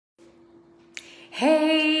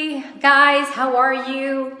Hey guys, how are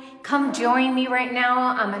you? Come join me right now.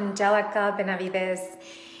 I'm Angelica Benavides,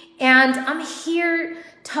 and I'm here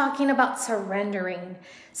talking about surrendering.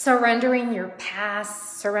 Surrendering your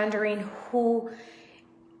past, surrendering who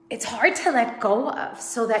it's hard to let go of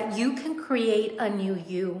so that you can create a new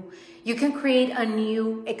you. You can create a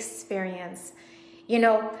new experience. You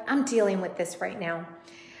know, I'm dealing with this right now.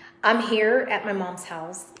 I'm here at my mom's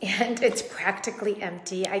house and it's practically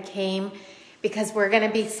empty. I came because we're going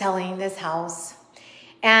to be selling this house.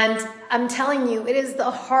 And I'm telling you, it is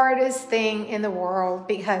the hardest thing in the world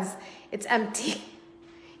because it's empty.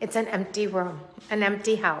 It's an empty room, an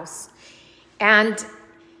empty house. And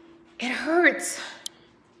it hurts.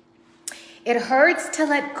 It hurts to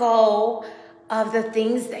let go of the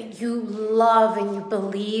things that you love and you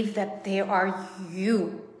believe that they are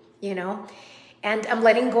you know? And I'm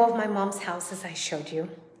letting go of my mom's house as I showed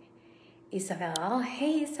you. Isabel,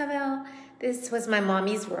 hey Isabel. This was my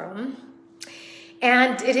mommy's room.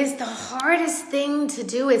 And it is the hardest thing to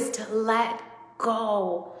do is to let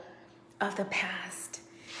go of the past.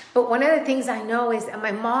 But one of the things I know is that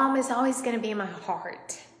my mom is always going to be in my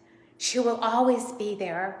heart. She will always be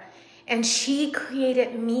there. And she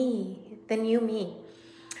created me, the new me.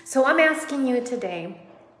 So I'm asking you today,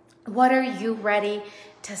 what are you ready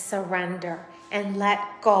to surrender and let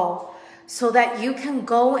go so that you can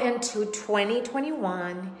go into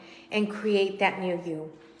 2021 and create that new you?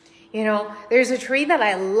 You know, there's a tree that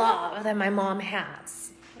I love that my mom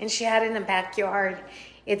has, and she had in the backyard.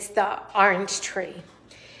 It's the orange tree.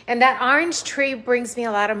 And that orange tree brings me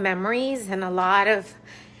a lot of memories and a lot of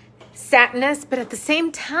sadness, but at the same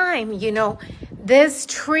time, you know, this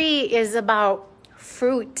tree is about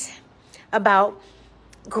fruit, about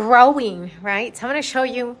growing, right? So I'm going to show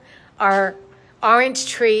you our orange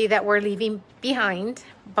tree that we're leaving behind,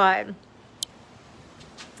 but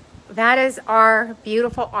that is our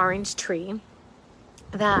beautiful orange tree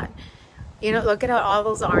that, you know, look at all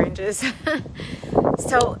those oranges.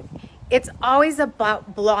 So it's always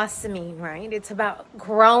about blossoming, right? It's about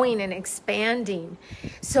growing and expanding.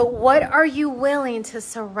 So what are you willing to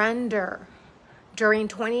surrender during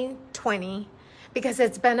 2020? Because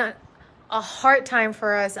it's been a hard time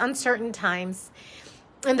for us, uncertain times.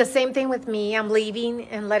 And the same thing with me. I'm leaving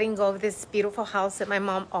and letting go of this beautiful house that my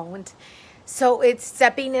mom owned. So it's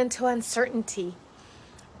stepping into uncertainty.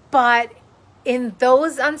 But in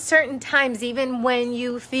those uncertain times, even when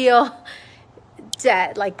you feel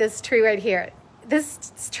dead, like this tree right here,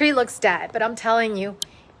 this tree looks dead, but I'm telling you,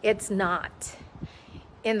 it's not.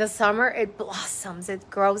 In the summer, it blossoms. It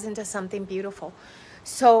grows into something beautiful.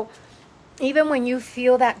 So even when you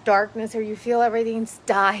feel that darkness or you feel everything's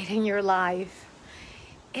died in your life,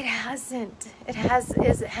 it hasn't. It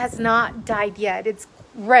has not died yet. It's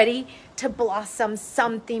ready to blossom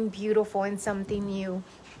something beautiful and something new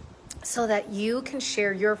so that you can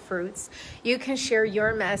share your fruits. You can share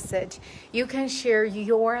your message. You can share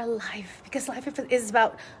your life, because life is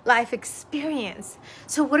about life experience.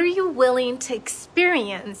 So what are you willing to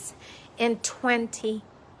experience in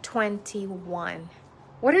 2021?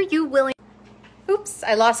 What are you willing? Oops,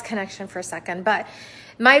 I lost connection for a second. But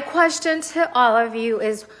my question to all of you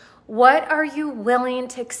is, what are you willing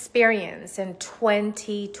to experience in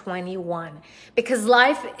 2021? Because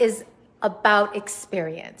life is about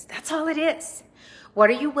experience. That's all it is. What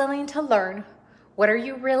are you willing to learn? What are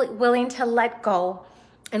you really willing to let go?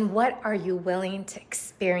 And what are you willing to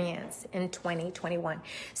experience in 2021?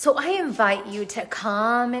 So I invite you to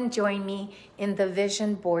come and join me in the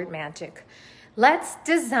vision board magic. Let's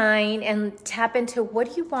design and tap into what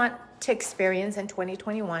do you want to experience in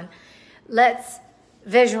 2021. Let's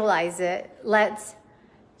visualize it. Let's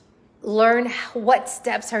learn what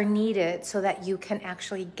steps are needed so that you can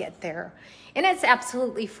actually get there. And it's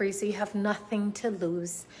absolutely free, so you have nothing to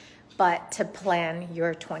lose but to plan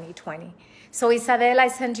your 2020. So Isabel, I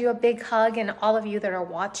send you a big hug, and all of you that are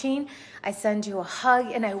watching, I send you a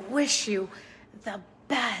hug, and I wish you the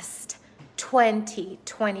best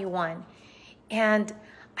 2021. And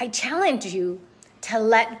I challenge you to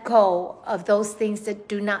let go of those things that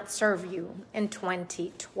do not serve you in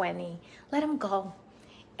 2020. Let them go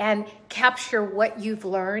and capture what you've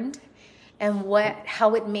learned and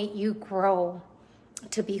how it made you grow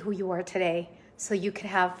to be who you are today, so you could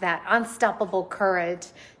have that unstoppable courage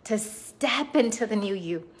to step into the new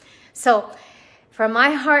you. So from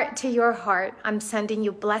my heart to your heart, I'm sending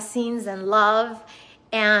you blessings and love,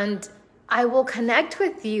 and I will connect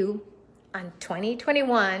with you on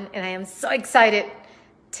 2021, and I am so excited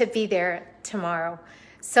to be there tomorrow.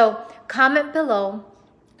 So comment below,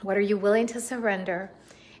 what are you willing to surrender,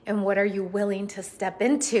 and what are you willing to step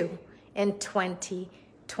into in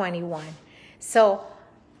 2021? So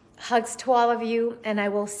hugs to all of you, and I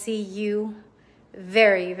will see you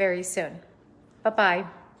very, very soon. Bye-bye.